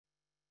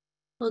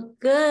Well,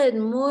 good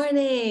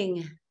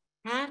morning.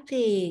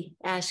 Happy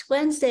Ash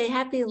Wednesday.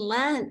 Happy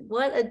Lent.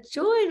 What a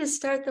joy to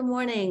start the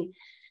morning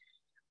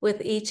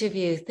with each of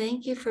you.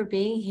 Thank you for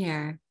being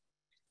here.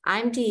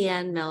 I'm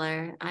Deanne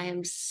Miller. I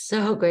am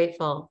so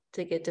grateful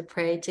to get to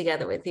pray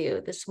together with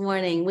you this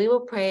morning. We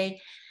will pray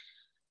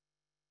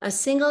a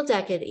single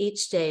decade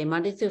each day,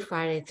 Monday through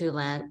Friday through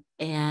Lent.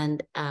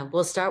 And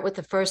we'll start with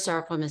the first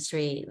Sorrowful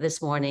Mystery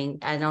this morning.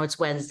 I know it's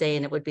Wednesday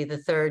and it would be the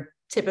third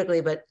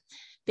typically, but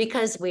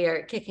because we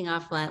are kicking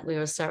off Lent, we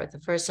will start with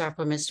the first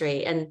Sorrowful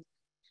Mystery. And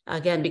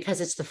again,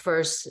 because it's the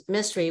first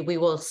mystery, we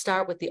will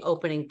start with the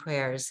opening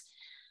prayers,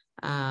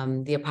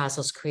 the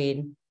Apostles'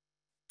 Creed,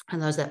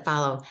 and those that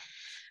follow.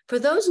 For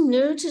those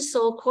new to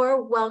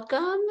SoulCore,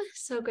 welcome.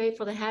 So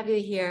grateful to have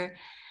you here.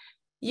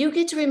 You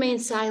get to remain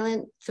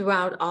silent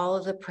throughout all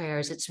of the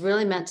prayers. It's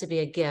really meant to be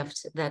a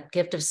gift, that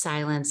gift of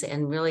silence,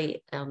 and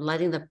really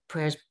letting the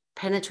prayers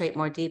penetrate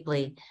more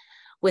deeply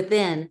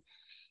within.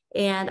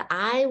 And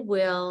I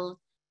will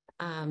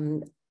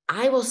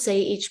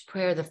say each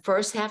prayer, the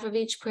first half of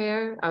each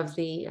prayer of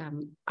the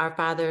Our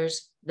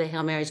Fathers, the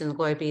Hail Marys, and the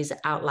Glory Bees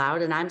out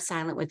loud, and I'm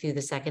silent with you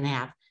the second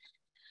half.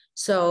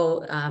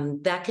 So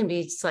that can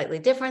be slightly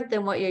different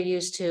than what you're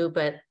used to,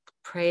 but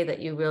pray that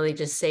you really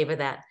just savor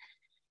that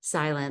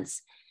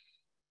silence.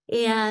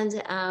 And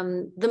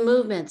the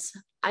movements,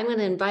 I'm going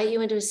to invite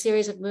you into a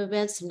series of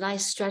movements, some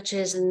nice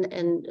stretches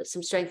and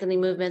some strengthening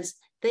movements.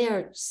 They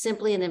are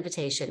simply an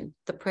invitation.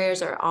 The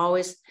prayers are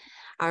always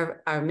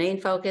our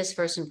main focus,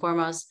 first and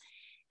foremost,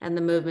 and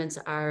the movements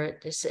are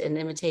just an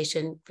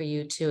invitation for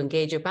you to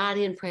engage your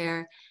body in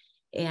prayer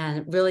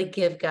and really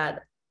give God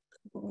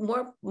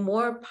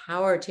more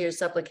power to your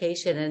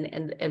supplication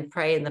and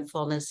pray in the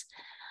fullness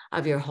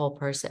of your whole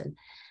person.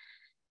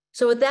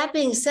 So with that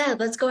being said,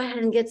 let's go ahead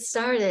and get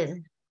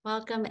started.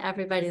 Welcome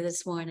everybody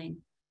this morning.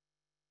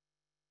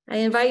 I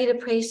invite you to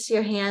place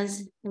your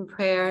hands in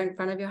prayer in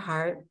front of your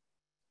heart.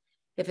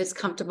 If it's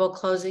comfortable,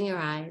 closing your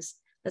eyes.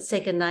 Let's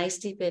take a nice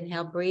deep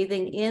inhale,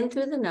 breathing in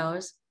through the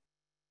nose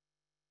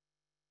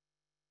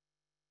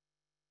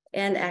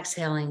and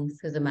exhaling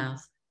through the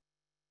mouth.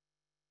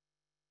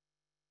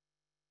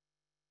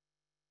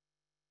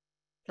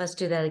 Let's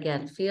do that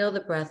again. Feel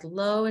the breath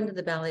low into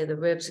the belly, the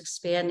ribs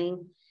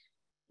expanding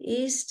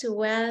east to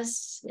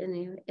west.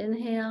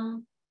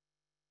 Inhale.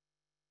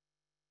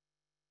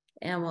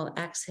 And we'll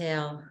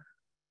exhale.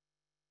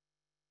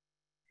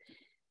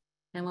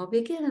 And we'll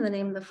begin in the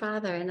name of the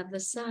Father, and of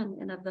the Son,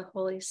 and of the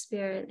Holy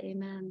Spirit.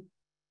 Amen.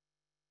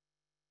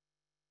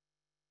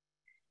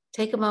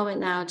 Take a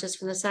moment now, just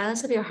from the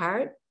silence of your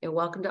heart. You're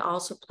welcome to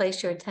also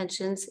place your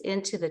intentions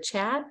into the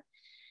chat.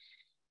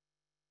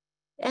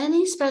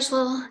 Any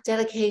special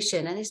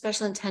dedication, any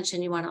special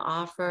intention you want to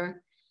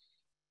offer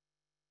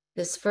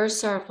this first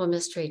sorrowful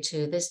mystery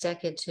to, this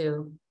decade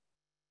to,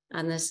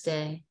 on this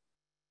day.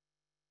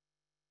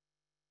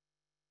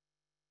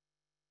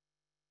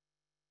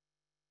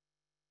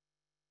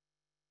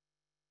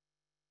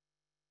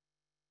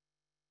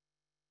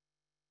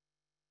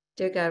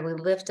 Dear God, we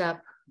lift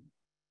up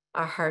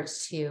our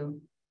hearts to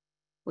you.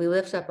 We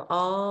lift up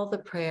all the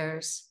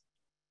prayers,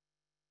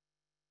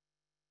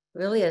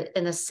 really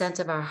an ascent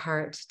of our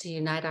heart to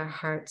unite our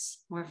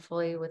hearts more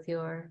fully with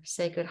your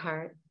sacred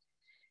heart.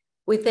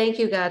 We thank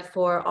you, God,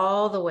 for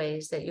all the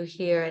ways that you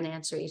hear and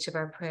answer each of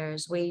our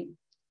prayers. We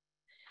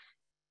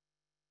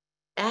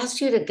ask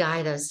you to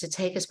guide us, to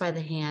take us by the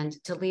hand,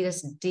 to lead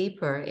us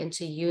deeper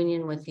into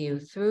union with you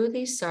through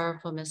these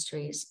sorrowful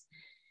mysteries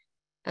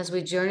as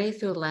we journey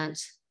through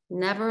Lent,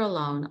 never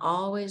alone,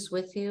 always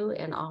with you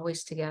and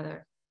always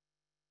together.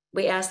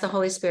 We ask the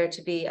Holy Spirit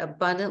to be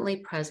abundantly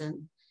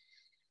present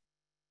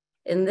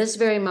in this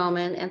very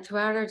moment and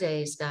throughout our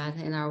days, God,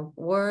 in our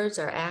words,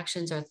 our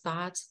actions, our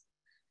thoughts.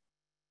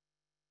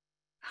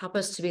 Help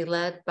us to be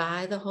led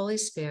by the Holy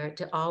Spirit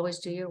to always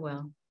do your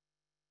will.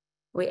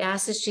 We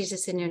ask this,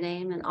 Jesus, in your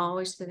name, and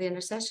always through the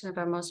intercession of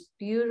our most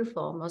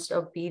beautiful, most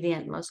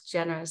obedient, most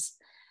generous,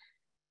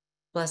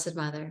 Blessed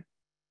Mother.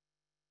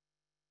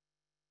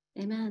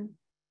 Amen.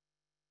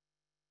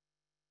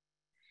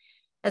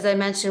 As I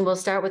mentioned, we'll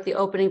start with the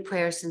opening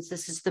prayer since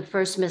this is the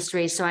first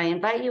mystery. So I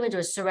invite you into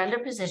a surrender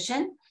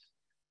position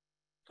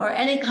or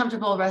any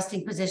comfortable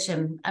resting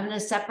position. I'm going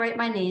to separate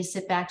my knees,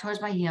 sit back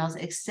towards my heels,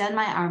 extend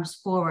my arms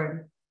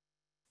forward.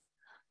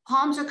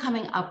 Palms are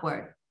coming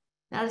upward.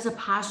 That is a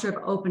posture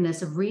of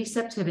openness, of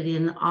receptivity,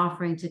 and an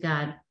offering to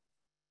God.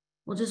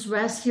 We'll just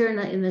rest here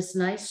in this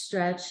nice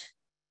stretch.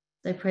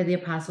 I pray the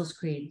Apostles'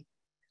 Creed.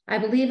 I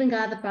believe in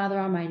God, the Father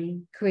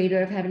Almighty,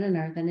 creator of heaven and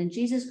earth, and in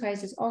Jesus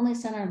Christ, his only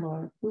Son, our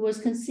Lord, who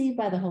was conceived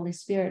by the Holy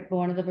Spirit,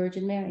 born of the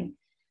Virgin Mary,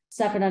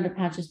 suffered under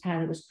Pontius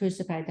Pilate, was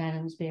crucified, died,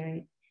 and was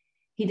buried.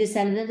 He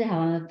descended into hell.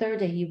 On the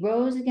third day, he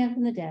rose again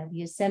from the dead.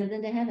 He ascended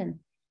into heaven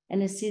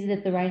and is seated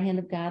at the right hand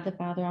of God, the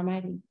Father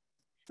Almighty.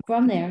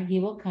 From there,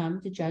 he will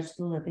come to judge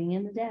the living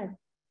and the dead.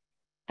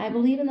 I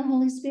believe in the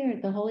Holy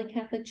Spirit, the Holy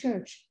Catholic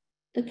Church,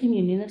 the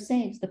communion of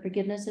saints, the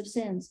forgiveness of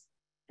sins,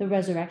 the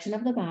resurrection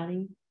of the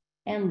body,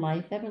 and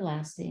life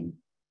everlasting.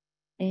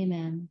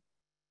 Amen.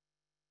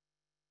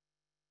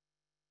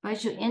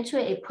 Invite you into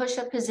a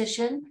push-up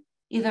position,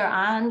 either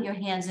on your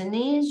hands and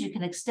knees. You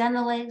can extend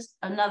the legs.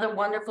 Another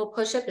wonderful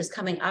push-up is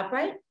coming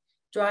upright,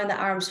 drawing the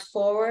arms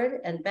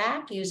forward and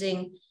back,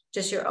 using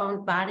just your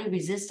own body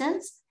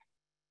resistance.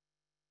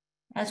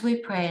 As we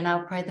pray, and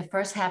I'll pray the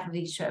first half of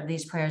each of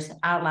these prayers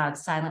out loud,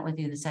 silent with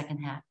you the second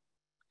half.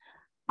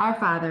 Our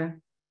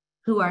Father,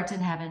 who art in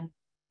heaven,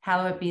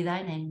 hallowed be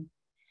thy name.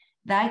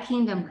 Thy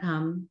kingdom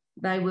come,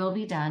 thy will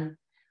be done,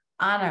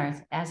 on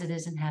earth as it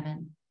is in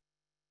heaven.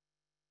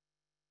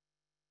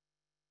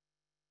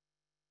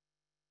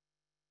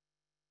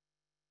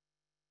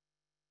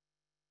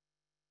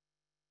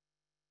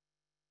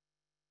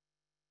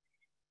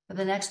 For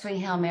the next three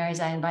Hail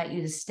Marys, I invite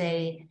you to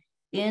stay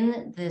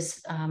in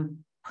this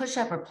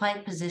push-up or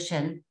plank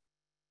position.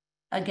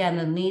 Again,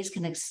 the knees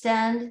can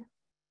extend.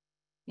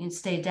 You can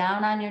stay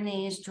down on your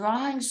knees,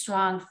 drawing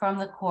strong from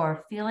the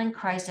core, feeling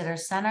Christ at our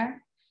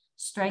center,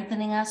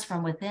 strengthening us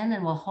from within,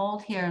 and we'll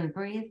hold here and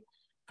breathe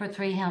for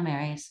three Hail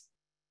Marys.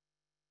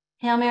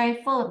 Hail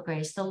Mary, full of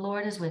grace, the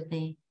Lord is with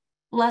thee.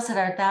 Blessed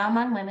art thou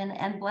among women,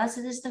 and blessed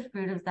is the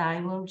fruit of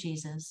thy womb,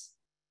 Jesus.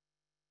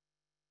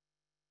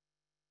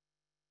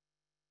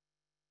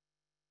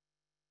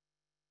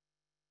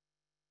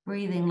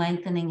 Breathing,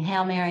 lengthening.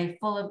 Hail Mary,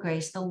 full of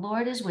grace, the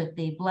Lord is with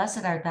thee.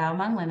 Blessed art thou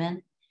among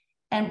women,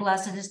 and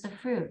blessed is the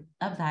fruit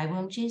of thy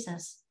womb,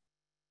 Jesus.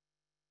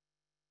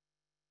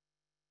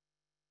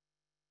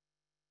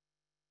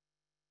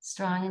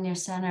 Strong in your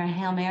center.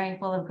 Hail Mary,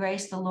 full of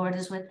grace, the Lord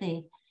is with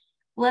thee.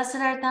 Blessed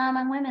art thou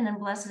among women, and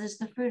blessed is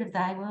the fruit of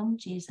thy womb,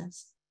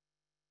 Jesus.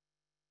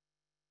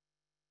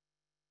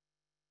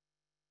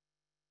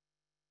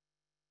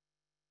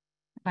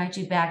 Invite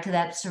you back to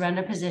that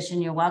surrender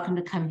position. You're welcome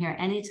to come here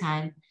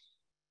anytime.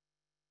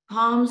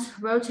 Palms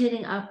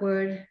rotating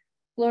upward.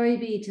 Glory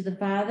be to the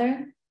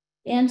Father,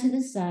 and to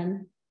the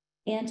Son,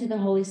 and to the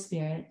Holy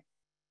Spirit.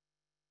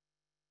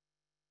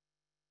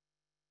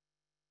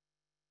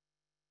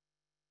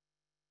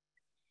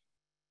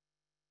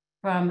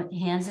 From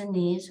hands and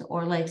knees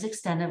or legs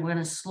extended, we're going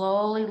to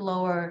slowly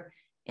lower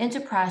into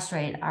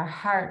prostrate, our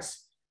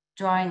hearts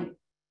drawing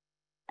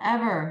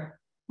ever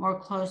more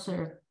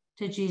closer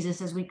to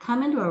Jesus as we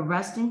come into a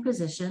resting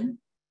position.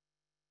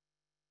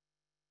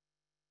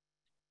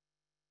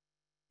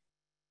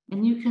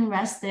 And you can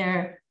rest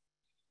there,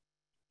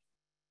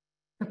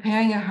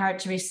 preparing your heart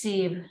to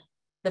receive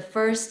the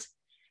first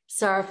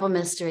sorrowful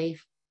mystery,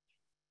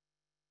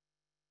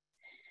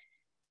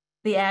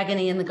 the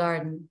agony in the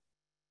garden.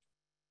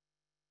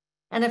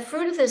 And a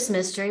fruit of this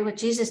mystery, what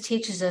Jesus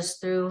teaches us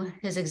through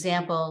his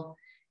example,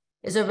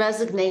 is a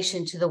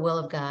resignation to the will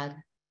of God.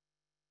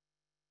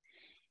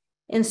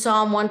 In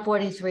Psalm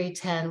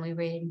 143:10, we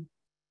read,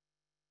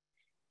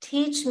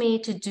 "Teach me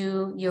to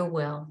do your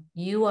will.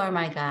 You are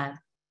my God.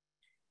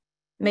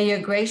 May your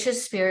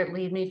gracious spirit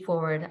lead me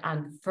forward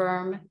on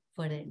firm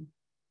footing."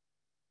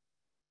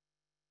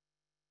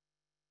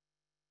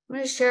 I'm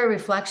going to share a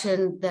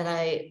reflection that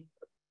I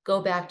go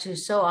back to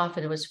so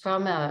often. It was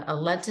from a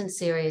Lenten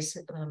series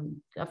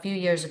a few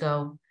years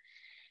ago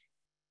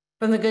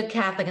from the Good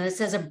Catholic. And it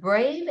says, "A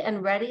brave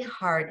and ready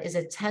heart is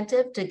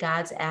attentive to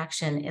God's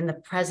action in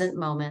the present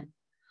moment,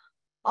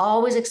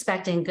 always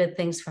expecting good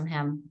things from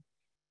him,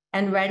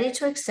 and ready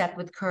to accept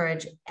with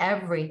courage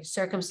every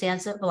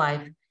circumstance of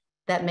life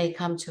that may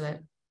come to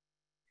it.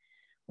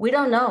 We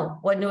don't know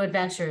what new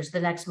adventures the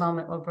next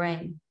moment will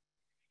bring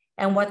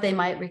and what they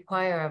might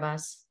require of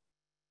us.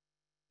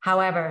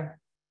 However,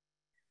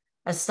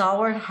 a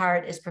stalwart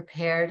heart is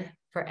prepared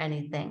for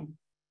anything.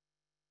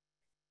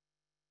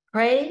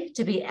 Pray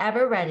to be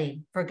ever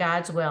ready for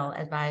God's will,"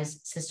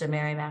 advised Sister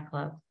Mary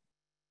MacLove,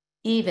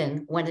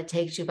 "even when it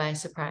takes you by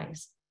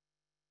surprise.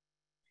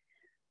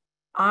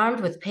 Armed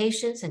with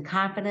patience and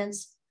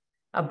confidence,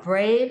 a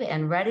brave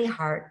and ready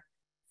heart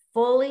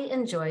fully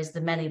enjoys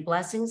the many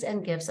blessings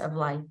and gifts of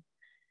life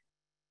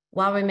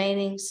while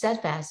remaining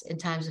steadfast in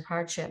times of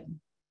hardship.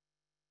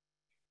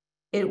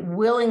 It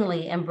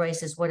willingly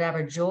embraces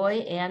whatever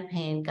joy and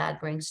pain God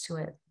brings to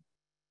it.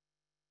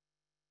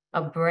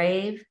 A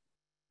brave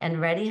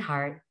and ready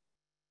heart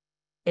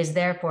is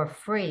therefore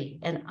free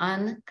and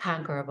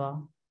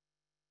unconquerable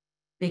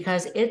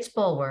because its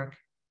bulwark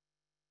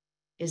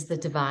is the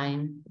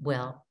divine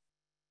will."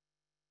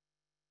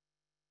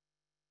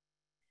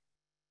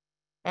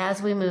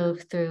 As we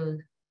move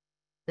through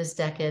this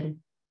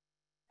decade,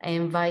 I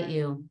invite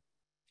you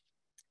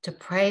to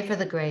pray for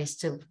the grace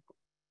to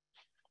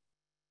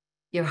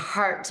your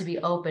heart to be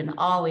open,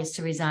 always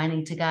to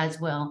resigning to God's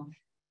will.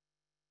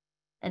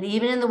 And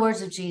even in the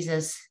words of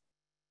Jesus,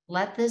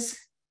 let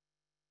this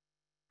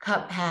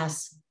cup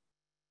pass,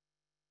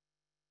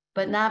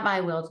 but not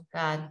my will,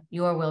 God,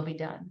 your will be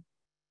done.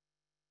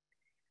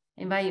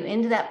 I invite you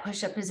into that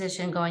push-up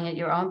position, going at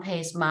your own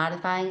pace,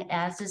 modifying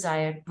as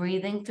desired,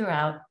 breathing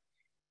throughout.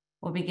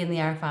 We'll begin the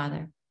Our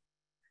Father.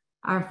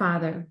 Our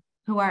Father,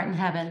 who art in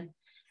heaven,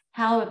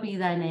 hallowed be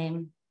thy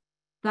name.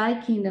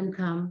 Thy kingdom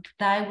come,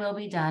 thy will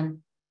be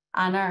done,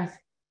 on earth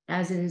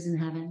as it is in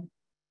heaven.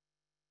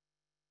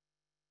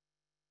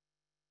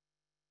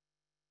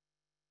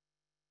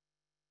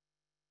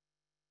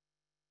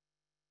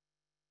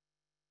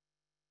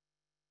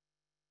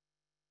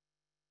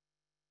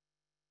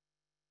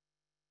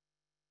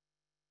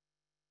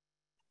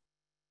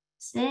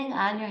 Staying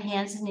on your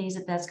hands and knees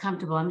if that's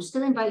comfortable. I'm just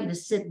going to invite you to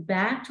sit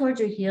back towards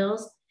your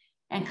heels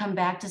and come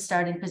back to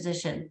starting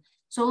position.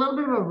 So a little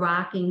bit of a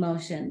rocking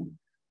motion.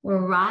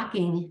 We're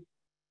rocking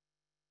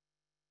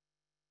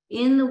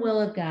in the will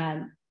of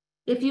God.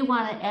 If you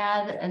want to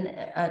add an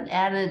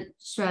added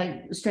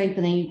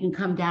strengthening, you can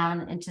come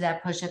down into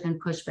that push-up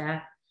and push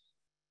back.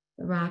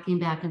 The rocking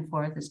back and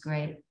forth is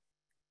great.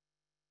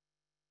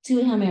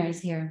 2 Hail Marys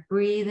here.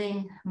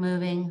 Breathing,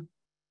 moving.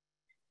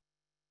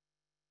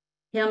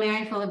 Hail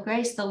Mary, full of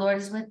grace, the Lord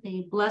is with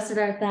thee. Blessed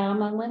art thou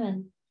among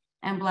women,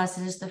 and blessed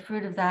is the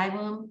fruit of thy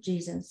womb,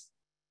 Jesus.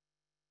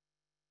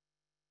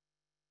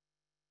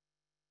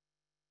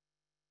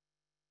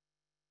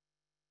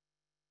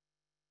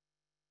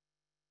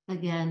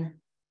 Again.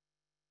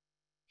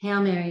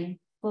 Hail Mary,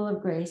 full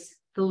of grace,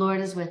 the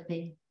Lord is with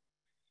thee.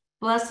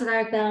 Blessed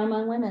art thou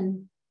among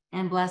women,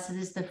 and blessed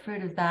is the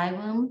fruit of thy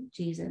womb,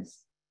 Jesus.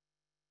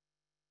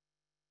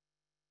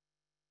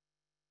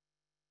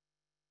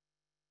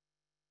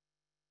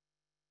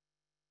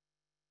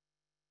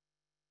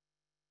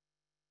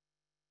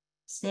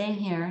 Staying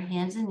here,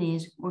 hands and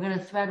knees. We're going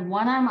to thread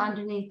one arm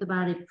underneath the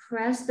body,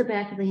 press the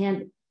back of the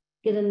hand,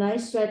 get a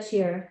nice stretch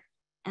here.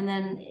 And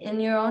then in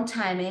your own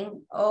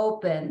timing,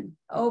 open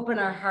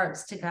our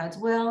hearts to God's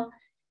will.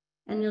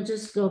 And you'll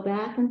just go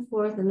back and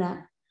forth in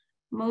that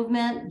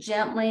movement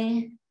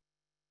gently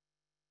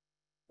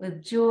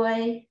with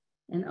joy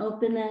and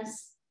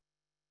openness.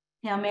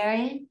 Hail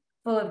Mary,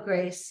 full of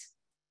grace,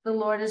 the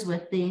Lord is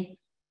with thee.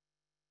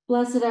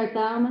 Blessed art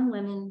thou among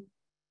women,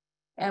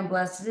 and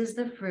blessed is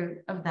the fruit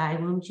of thy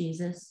womb,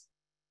 Jesus.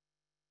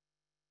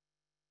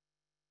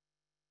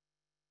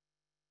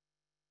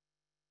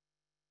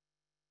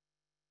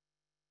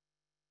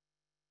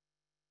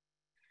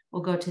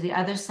 We'll go to the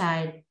other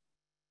side,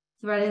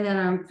 threading that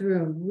arm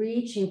through,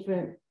 reaching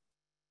for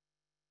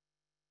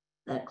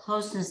that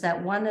closeness,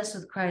 that oneness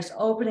with Christ,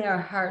 opening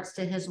our hearts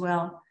to his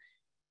will.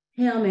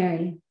 Hail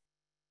Mary,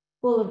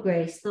 full of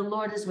grace, the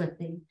Lord is with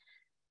thee.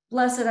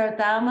 Blessed art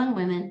thou among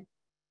women,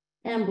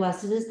 and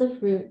blessed is the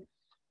fruit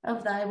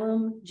of thy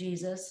womb,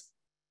 Jesus.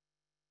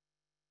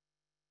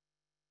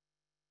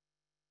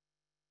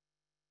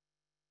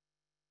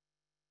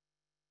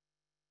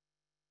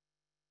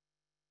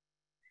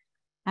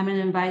 I'm going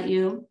to invite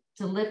you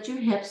to lift your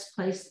hips,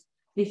 place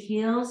the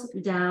heels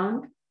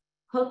down,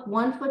 hook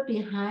one foot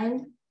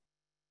behind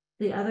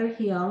the other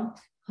heel,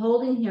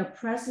 holding here,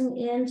 pressing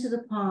into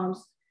the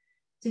palms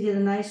to get a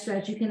nice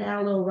stretch. You can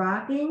add a little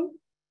rocking,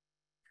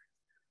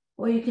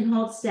 or you can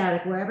hold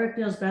static, wherever it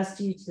feels best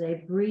to you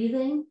today.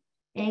 Breathing,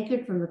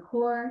 anchored from the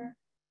core.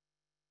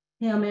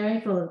 Hail Mary,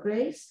 full of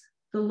grace,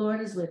 the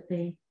Lord is with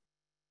thee.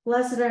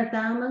 Blessed art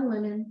thou among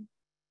women,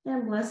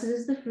 and blessed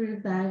is the fruit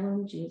of thy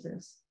womb,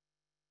 Jesus.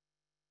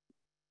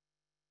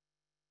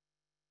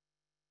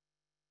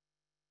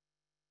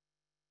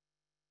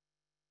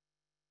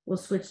 We'll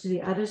switch to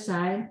the other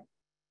side.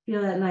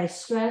 Feel that nice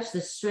stretch,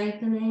 the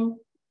strengthening.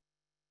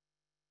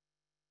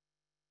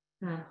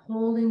 God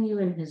holding you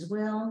in his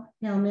will.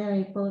 Hail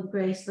Mary, full of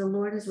grace, the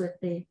Lord is with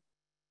thee.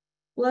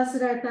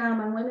 Blessed art thou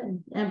among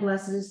women, and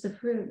blessed is the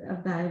fruit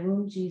of thy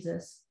womb,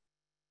 Jesus.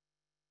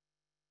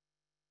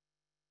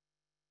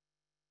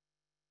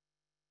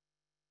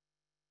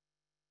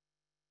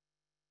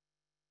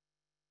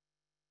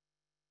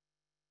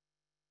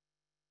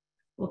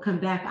 We'll come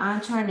back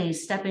onto our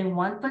knees, stepping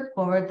one foot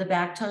forward, the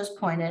back toes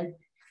pointed.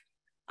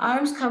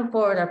 Arms come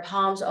forward, our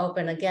palms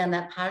open. Again,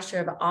 that posture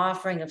of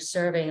offering, of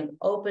serving, of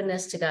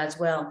openness to God's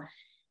will.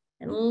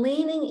 And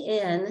leaning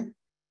in,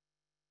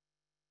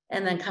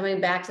 and then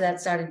coming back to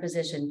that starting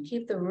position.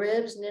 Keep the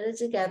ribs knitted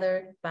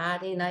together,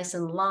 body nice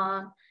and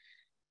long.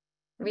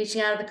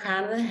 Reaching out of the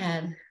crown of the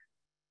head,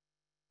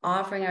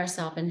 offering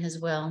ourselves in his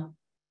will.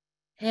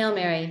 Hail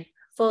Mary,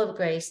 full of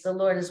grace, the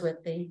Lord is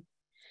with thee.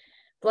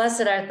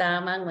 Blessed art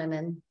thou among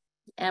women,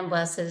 and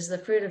blessed is the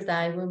fruit of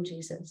thy womb,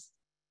 Jesus.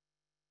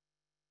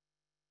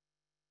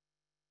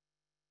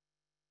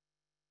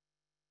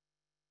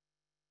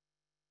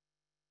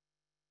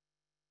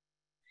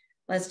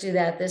 Let's do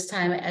that this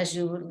time as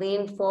you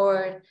lean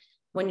forward.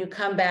 When you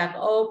come back,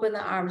 open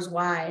the arms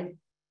wide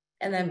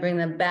and then bring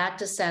them back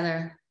to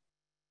center.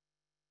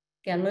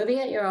 Again, moving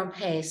at your own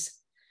pace,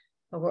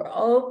 but we're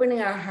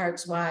opening our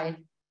hearts wide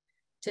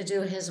to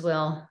do his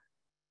will.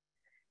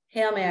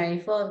 Hail Mary,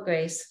 full of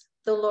grace,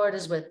 the Lord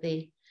is with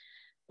thee.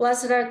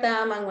 Blessed art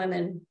thou among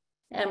women,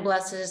 and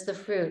blessed is the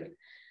fruit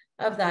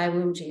of thy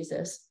womb,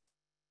 Jesus.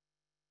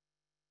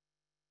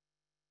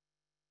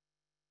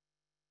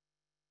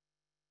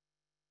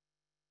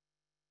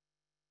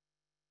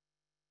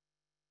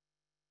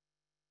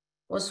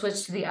 We'll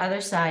switch to the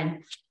other side.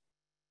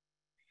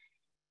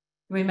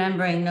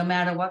 Remembering no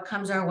matter what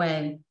comes our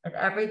way, at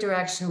every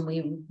direction,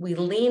 we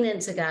lean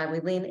into God, we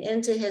lean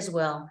into his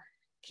will,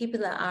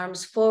 keeping the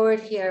arms forward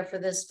here for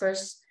this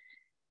first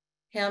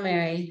Hail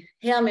Mary,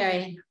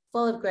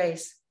 full of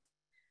grace,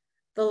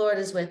 the Lord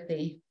is with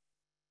thee.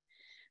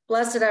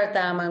 Blessed art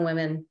thou among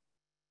women,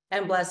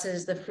 and blessed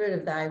is the fruit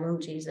of thy womb,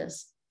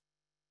 Jesus.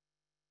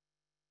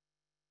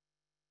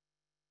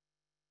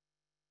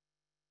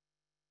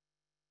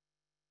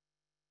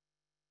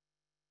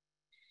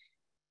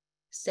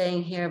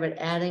 staying here, but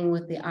adding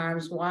with the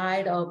arms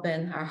wide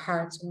open, our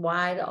hearts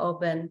wide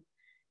open.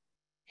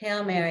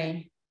 Hail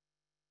Mary,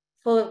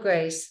 full of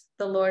grace,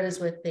 the Lord is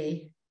with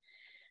thee.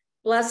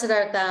 Blessed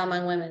art thou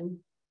among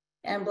women,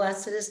 and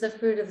blessed is the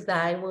fruit of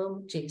thy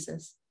womb,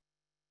 Jesus.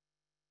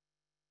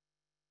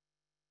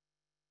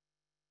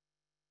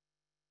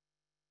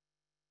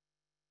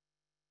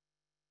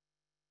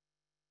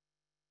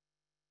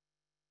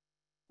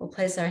 We'll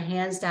place our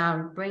hands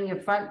down. Bring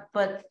your front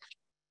foot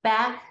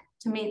back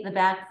to meet the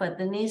back foot.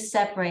 The knees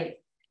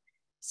separate.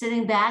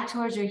 Sitting back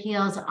towards your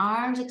heels,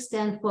 arms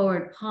extend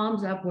forward,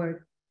 palms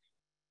upward.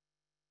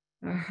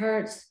 Our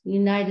hearts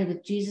united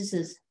with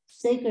Jesus's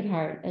sacred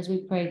heart as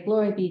we pray,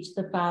 glory be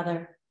to the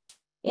Father,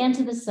 and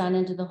to the Son,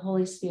 and to the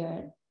Holy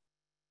Spirit.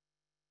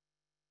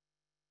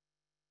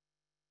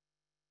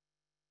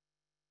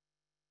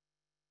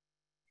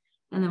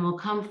 And then we'll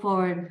come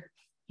forward,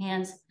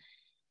 hands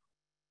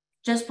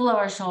just below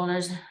our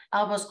shoulders,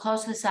 elbows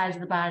close to the sides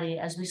of the body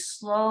as we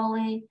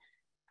slowly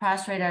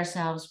prostrate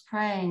ourselves,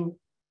 praying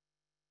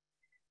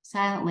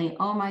silently,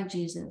 oh my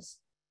Jesus.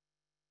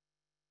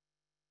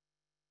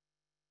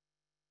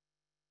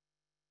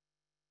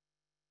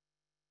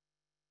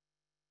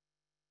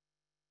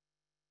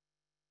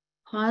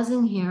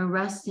 Pausing here,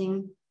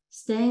 resting,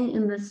 staying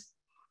in this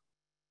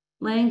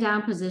laying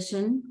down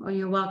position, or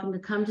you're welcome to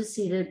come to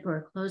seated for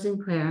a closing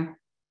prayer.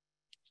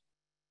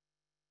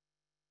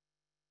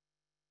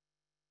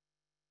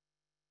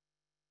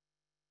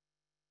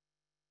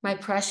 My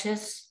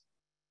precious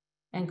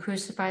and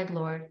crucified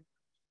Lord,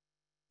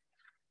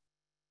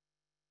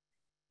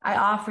 I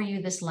offer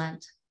you this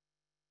Lent.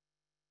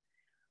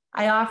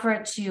 I offer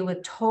it to you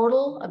with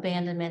total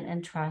abandonment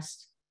and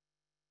trust.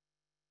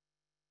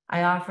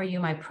 I offer you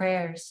my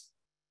prayers,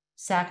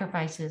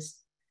 sacrifices,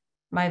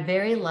 my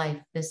very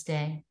life this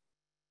day.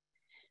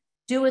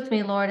 Do with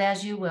me, Lord,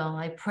 as you will.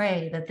 I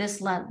pray that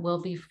this Lent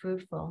will be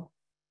fruitful.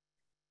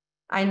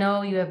 I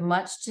know you have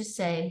much to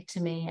say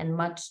to me and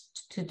much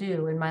to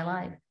do in my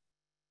life.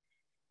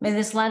 May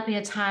this Lent be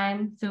a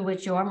time through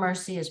which your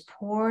mercy is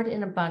poured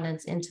in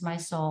abundance into my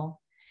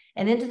soul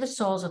and into the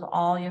souls of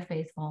all your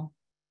faithful.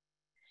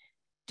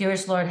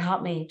 Dearest Lord,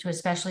 help me to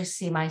especially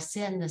see my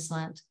sin this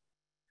Lent.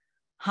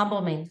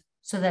 Humble me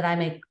so that I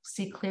may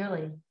see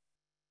clearly.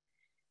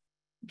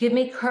 Give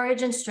me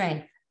courage and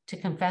strength to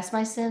confess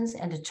my sins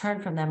and to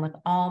turn from them with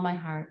all my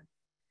heart.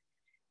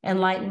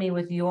 Enlighten me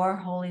with your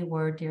holy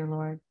word, dear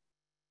Lord.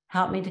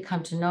 Help me to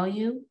come to know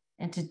you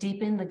and to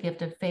deepen the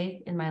gift of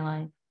faith in my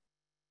life.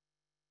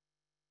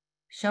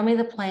 Show me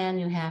the plan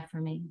you have for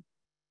me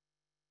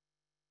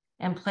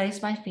and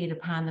place my feet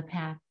upon the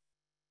path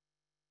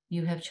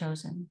you have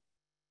chosen.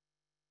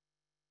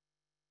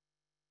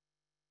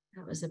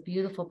 That was a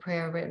beautiful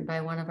prayer written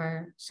by one of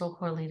our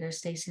SoulCore leaders,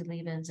 Stacy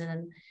Levens,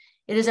 and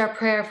it is our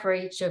prayer for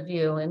each of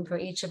you and for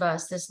each of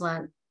us this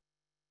Lent.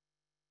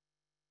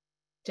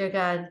 Dear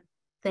God,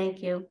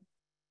 thank you.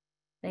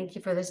 Thank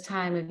you for this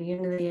time of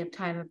unity, a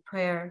time of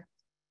prayer.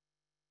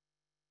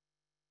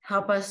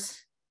 Help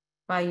us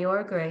by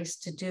your grace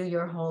to do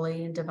your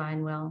holy and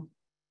divine will.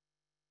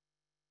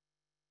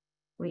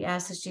 We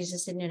ask this,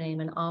 Jesus, in your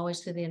name and always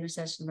through the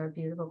intercession of our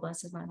beautiful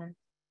Blessed Mother.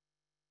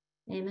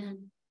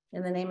 Amen.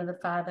 In the name of the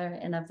Father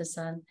and of the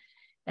Son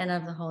and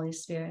of the Holy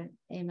Spirit.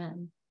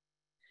 Amen.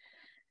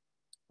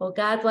 Well,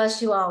 God bless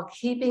you all,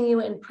 keeping you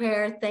in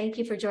prayer. Thank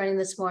you for joining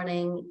this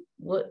morning.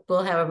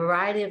 We'll have a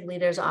variety of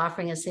leaders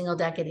offering a single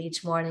decade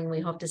each morning. We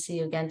hope to see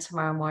you again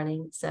tomorrow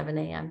morning, 7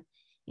 a.m.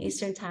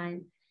 Eastern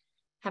Time.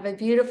 Have a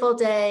beautiful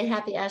day.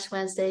 Happy Ash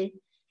Wednesday.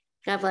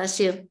 God bless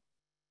you.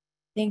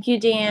 Thank you,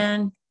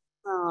 Dan.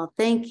 Oh,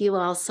 thank you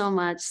all so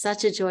much.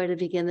 Such a joy to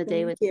begin the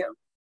day with you.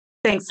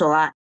 Thanks a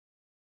lot.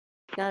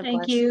 God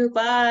Thank bless you.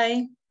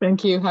 Bye.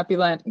 Thank you. Happy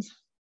Lent.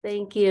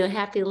 Thank you.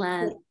 Happy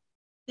Lent.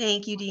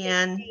 Thank you,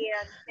 Dan.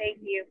 Thank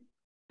you.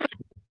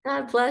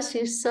 God bless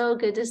you. So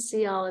good to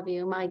see all of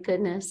you. My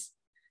goodness.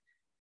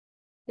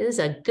 It is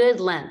a good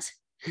Lent.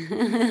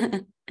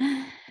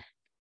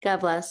 God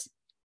bless.